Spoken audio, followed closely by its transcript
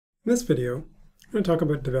In this video, I'm going to talk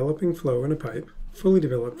about developing flow in a pipe, fully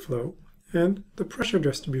developed flow, and the pressure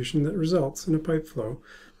distribution that results in a pipe flow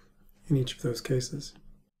in each of those cases.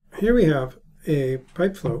 Here we have a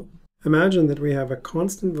pipe flow. Imagine that we have a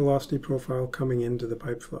constant velocity profile coming into the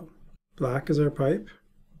pipe flow. Black is our pipe,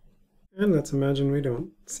 and let's imagine we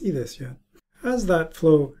don't see this yet. As that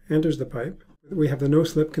flow enters the pipe, we have the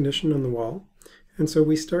no-slip condition on the wall, and so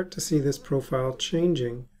we start to see this profile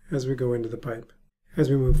changing as we go into the pipe. As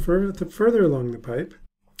we move further along the pipe,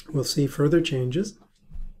 we'll see further changes, and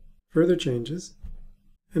further changes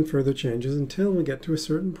until we get to a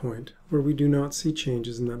certain point where we do not see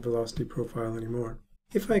changes in that velocity profile anymore.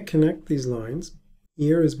 If I connect these lines,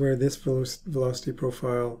 here is where this velocity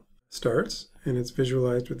profile starts, and it's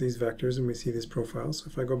visualized with these vectors, and we see these profiles. So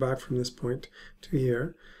if I go back from this point to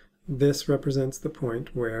here, this represents the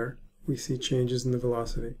point where we see changes in the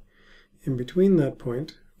velocity. In between that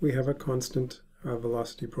point, we have a constant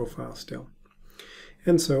velocity profile still.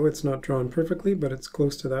 And so it's not drawn perfectly, but it's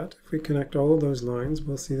close to that. If we connect all of those lines,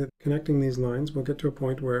 we'll see that connecting these lines, we'll get to a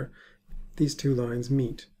point where these two lines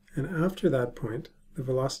meet. And after that point, the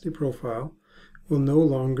velocity profile will no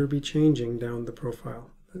longer be changing down the profile.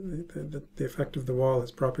 The effect of the wall is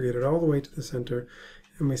propagated all the way to the center,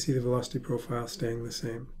 and we see the velocity profile staying the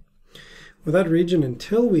same. Well, that region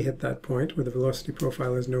until we hit that point where the velocity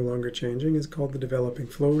profile is no longer changing is called the developing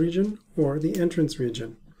flow region or the entrance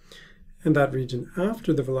region. And that region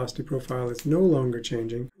after the velocity profile is no longer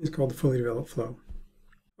changing is called the fully developed flow.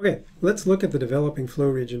 Okay, let's look at the developing flow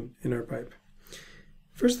region in our pipe.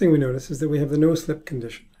 First thing we notice is that we have the no-slip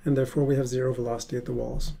condition, and therefore we have zero velocity at the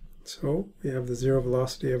walls. So we have the zero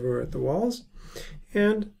velocity everywhere at the walls,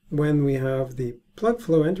 and when we have the plug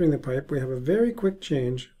flow entering the pipe, we have a very quick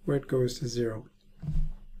change where it goes to zero.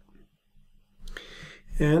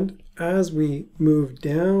 And as we move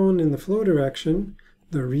down in the flow direction,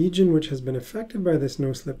 the region which has been affected by this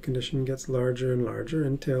no-slip condition gets larger and larger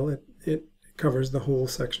until it covers the whole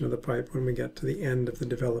section of the pipe when we get to the end of the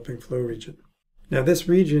developing flow region. Now this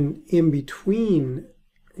region in between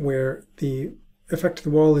where the effect of the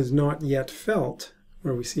wall is not yet felt,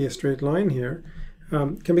 where we see a straight line here,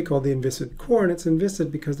 can be called the inviscid core, and it's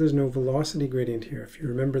inviscid because there's no velocity gradient here. If you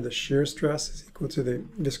remember, the shear stress is equal to the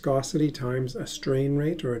viscosity times a strain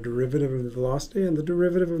rate, or a derivative of the velocity, and the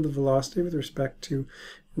derivative of the velocity with respect to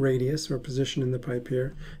radius or position in the pipe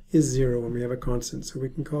here is zero when we have a constant. So we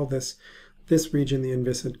can call this region the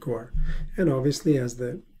inviscid core. And obviously as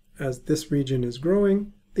this region is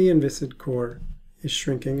growing, the inviscid core is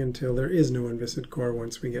shrinking until there is no inviscid core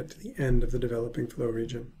once we get to the end of the developing flow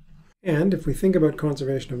region. And if we think about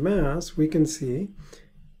conservation of mass, we can see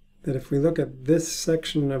that if we look at this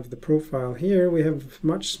section of the profile here, we have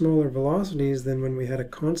much smaller velocities than when we had a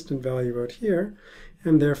constant value out here,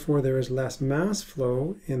 and therefore there is less mass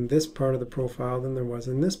flow in this part of the profile than there was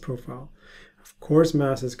in this profile. Of course,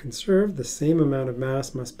 mass is conserved. The same amount of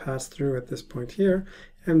mass must pass through at this point here,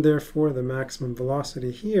 and therefore the maximum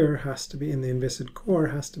velocity here has to be in the inviscid core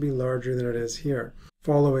has to be larger than it is here.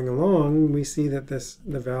 Following along, we see that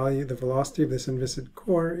the velocity of this inviscid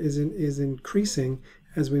core is increasing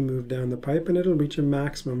as we move down the pipe, and it'll reach a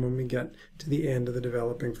maximum when we get to the end of the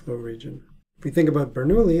developing flow region. If we think about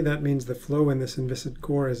Bernoulli, that means the flow in this inviscid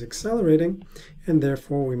core is accelerating, and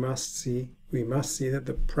therefore we must see that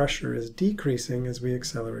the pressure is decreasing as we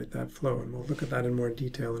accelerate that flow, and we'll look at that in more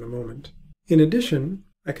detail in a moment. In addition,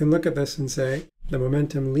 I can look at this and say the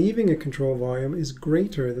momentum leaving a control volume is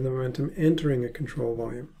greater than the momentum entering a control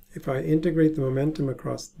volume. If I integrate the momentum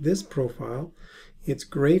across this profile, it's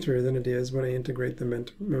greater than it is when I integrate the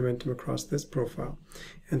momentum across this profile.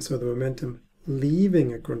 And so the momentum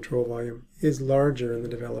leaving a control volume is larger in the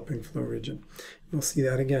developing flow region. We'll see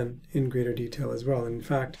that again in greater detail as well. And in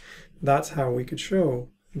fact, that's how we could show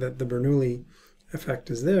that the Bernoulli effect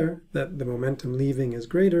is there, that the momentum leaving is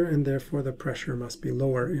greater, and therefore the pressure must be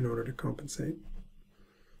lower in order to compensate.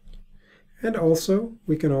 And also,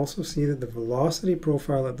 we can also see that the velocity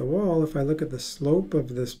profile at the wall, if I look at the slope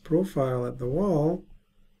of this profile at the wall,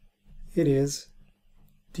 it is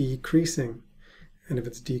decreasing. And if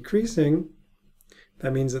it's decreasing,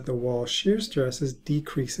 that means that the wall shear stress is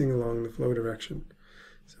decreasing along the flow direction.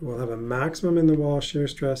 So we'll have a maximum in the wall shear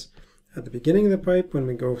stress at the beginning of the pipe when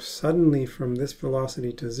we go suddenly from this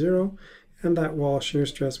velocity to zero, and that wall shear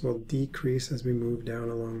stress will decrease as we move down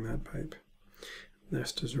along that pipe.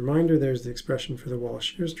 Just as a reminder, there's the expression for the wall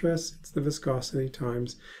shear stress. It's the viscosity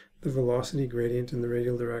times the velocity gradient in the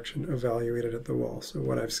radial direction evaluated at the wall, so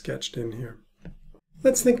what I've sketched in here.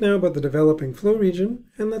 Let's think now about the developing flow region,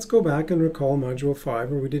 and let's go back and recall Module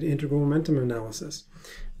 5 where we did integral momentum analysis.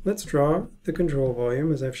 Let's draw the control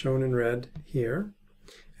volume as I've shown in red here.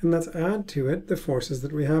 And let's add to it the forces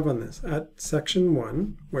that we have on this. At section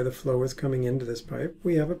 1, where the flow is coming into this pipe,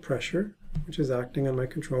 we have a pressure which is acting on my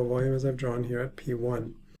control volume as I've drawn here at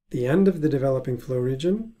P1. The end of the developing flow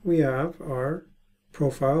region, we have our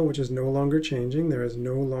profile which is no longer changing. There is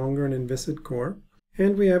no longer an inviscid core.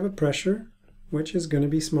 And we have a pressure which is going to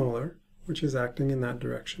be smaller, which is acting in that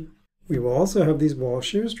direction. We will also have these wall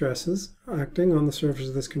shear stresses acting on the surface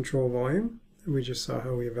of this control volume. We just saw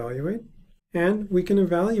how we evaluate. And we can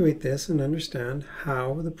evaluate this and understand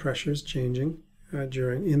how the pressure is changing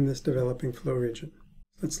in this developing flow region.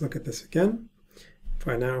 Let's look at this again. If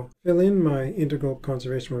I now fill in my integral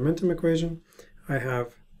conservation momentum equation, I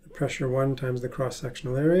have the pressure 1 times the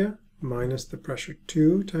cross-sectional area minus the pressure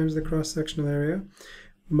 2 times the cross-sectional area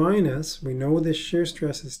minus, we know this shear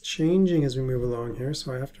stress is changing as we move along here,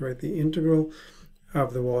 so I have to write the integral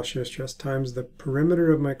of the wall shear stress times the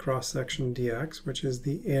perimeter of my cross-section dx, which is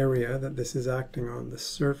the area that this is acting on, the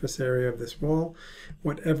surface area of this wall,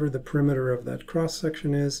 whatever the perimeter of that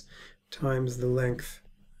cross-section is, times the length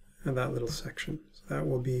of that little section. So that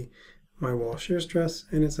will be my wall shear stress,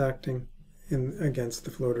 and it's acting against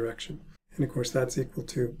the flow direction. And of course that's equal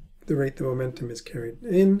to the rate the momentum is carried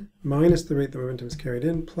in minus the rate the momentum is carried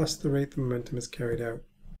in plus the rate the momentum is carried out.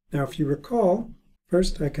 Now if you recall,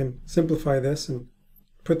 first I can simplify this and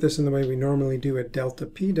put this in the way we normally do at delta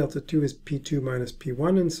P. Delta 2 is P2 minus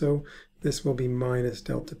P1, and so this will be minus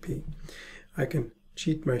delta P. I can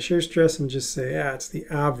cheat my shear stress and just say, it's the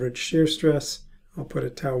average shear stress. I'll put a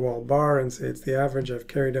tau wall bar and say it's the average. I've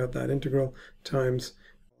carried out that integral times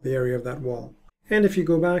the area of that wall. And if you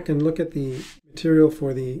go back and look at the material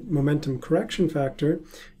for the momentum correction factor,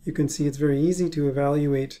 you can see it's very easy to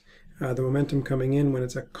evaluate the momentum coming in when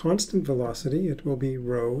it's a constant velocity. It will be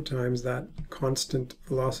rho times that constant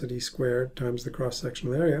velocity squared times the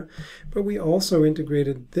cross-sectional area. But we also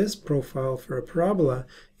integrated this profile for a parabola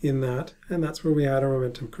in that, and that's where we had our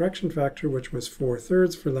momentum correction factor, which was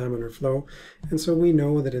 4/3 for laminar flow. And so we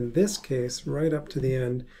know that in this case, right up to the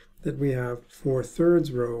end, that we have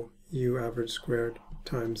 4/3 rho u average squared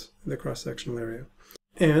times the cross-sectional area.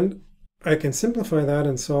 And I can simplify that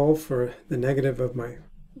and solve for the negative of my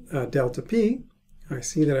delta P. I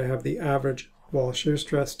see that I have the average wall shear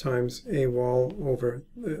stress times a wall over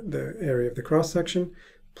the area of the cross-section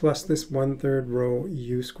plus this 1/3 rho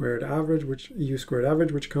u squared average,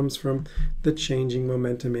 which comes from the changing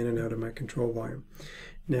momentum in and out of my control volume.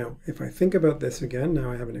 Now, if I think about this again,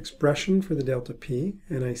 now I have an expression for the delta P,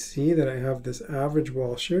 and I see that I have this average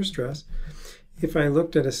wall shear stress. If I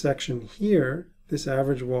looked at a section here, this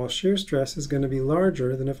average wall shear stress is going to be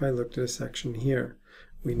larger than if I looked at a section here.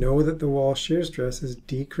 We know that the wall shear stress is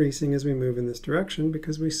decreasing as we move in this direction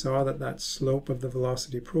because we saw that that slope of the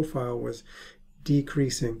velocity profile was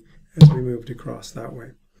decreasing as we moved across that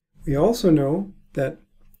way. We also know that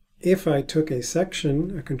if I took a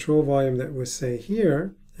section, a control volume that was, say,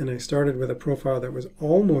 here, and I started with a profile that was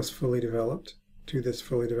almost fully developed to this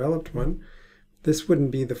fully developed one, this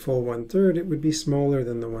wouldn't be the full 1/3, it would be smaller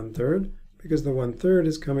than the 1/3 because the 1/3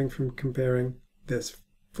 is coming from comparing this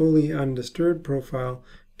fully undisturbed profile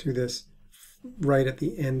to this right at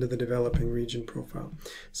the end of the developing region profile.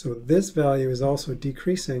 So this value is also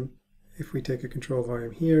decreasing. If we take a control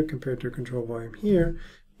volume here compared to a control volume here,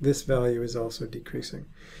 this value is also decreasing.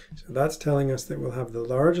 So that's telling us that we'll have the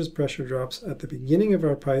largest pressure drops at the beginning of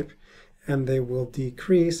our pipe, and they will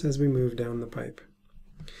decrease as we move down the pipe.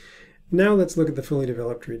 Now let's look at the fully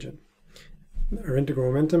developed region. Our integral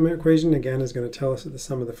momentum equation, again, is going to tell us that the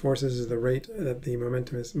sum of the forces is the rate that the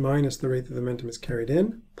momentum is minus the rate that the momentum is carried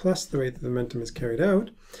in, plus the rate that the momentum is carried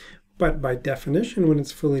out. But by definition, when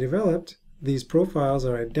it's fully developed, these profiles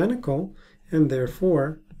are identical, and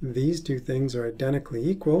therefore these two things are identically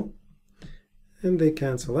equal, and they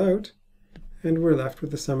cancel out, and we're left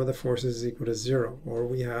with the sum of the forces is equal to 0, or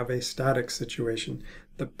we have a static situation.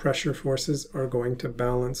 The pressure forces are going to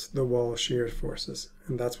balance the wall shear forces,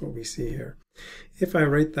 and that's what we see here. If I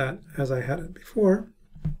write that as I had it before,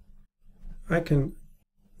 I can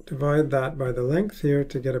divide that by the length here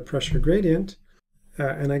to get a pressure gradient,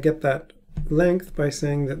 and I get that length by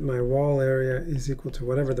saying that my wall area is equal to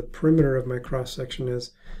whatever the perimeter of my cross-section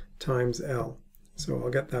is times L. So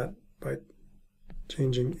I'll get that by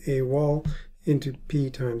changing a wall into P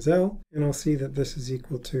times L, and I'll see that this is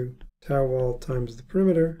equal to tau wall times the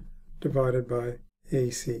perimeter divided by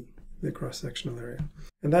AC, the cross-sectional area.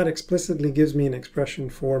 And that explicitly gives me an expression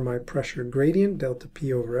for my pressure gradient, delta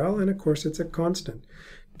P over L, and of course it's a constant.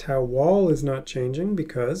 tau wall is not changing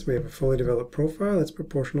because we have a fully developed profile. It's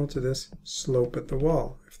proportional to this slope at the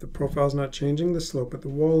wall. If the profile is not changing, the slope at the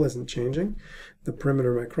wall isn't changing. The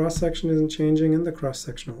perimeter of my cross-section isn't changing, and the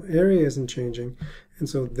cross-sectional area isn't changing. And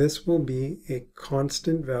so this will be a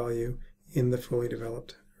constant value in the fully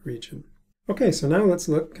developed region. Okay, so now let's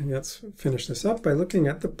finish this up by looking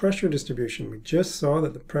at the pressure distribution. We just saw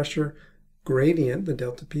that the pressure gradient, the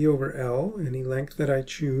delta P over L, any length that I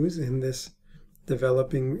choose in this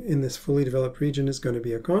fully developed region is going to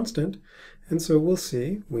be a constant. And so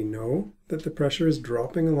we know that the pressure is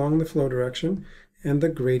dropping along the flow direction and the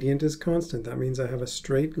gradient is constant. That means I have a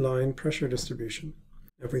straight line pressure distribution.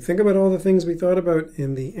 If we think about all the things we thought about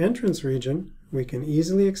in the entrance region, we can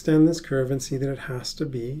easily extend this curve and see that it has to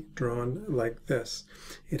be drawn like this.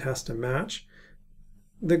 It has to match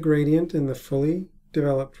the gradient in the fully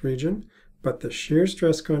developed region, but the shear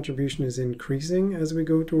stress contribution is increasing as we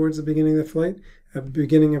go towards the beginning of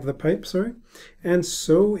the pipe, and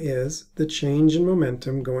so is the change in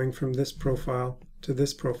momentum going from this profile to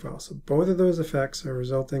this profile. So both of those effects are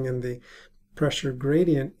resulting in the pressure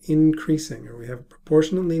gradient increasing, or we have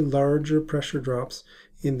proportionately larger pressure drops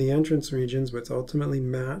in the entrance regions, which ultimately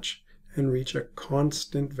match and reach a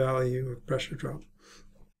constant value of pressure drop.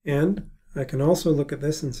 And I can also look at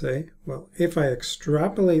this and say, well, if I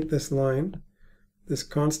extrapolate this line, this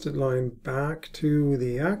constant line back to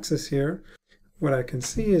the axis here, what I can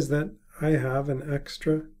see is that I have an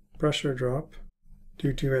extra pressure drop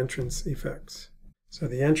due to entrance effects. So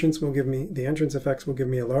the entrance effects will give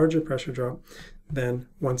me a larger pressure drop than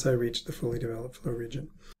once I reach the fully developed flow region.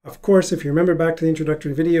 Of course, if you remember back to the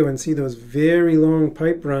introductory video and see those very long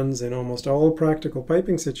pipe runs in almost all practical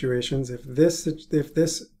piping situations, if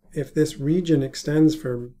this region extends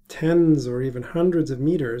for tens or even hundreds of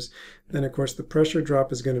meters, then of course the pressure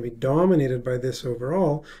drop is going to be dominated by this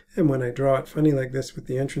overall. And when I draw it funny like this with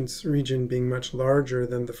the entrance region being much larger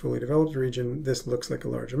than the fully developed region, this looks like a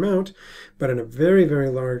large amount. But in a very, very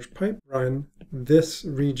large pipe run, this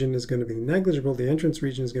region is going to be negligible. The entrance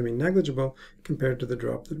region is going to be negligible compared to the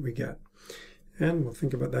drop that we get. And we'll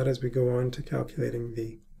think about that as we go on to calculating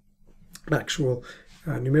the actual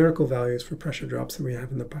numerical values for pressure drops that we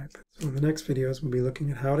have in the pipe. So in the next videos, we'll be looking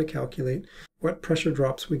at how to calculate what pressure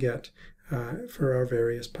drops we get for our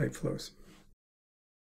various pipe flows.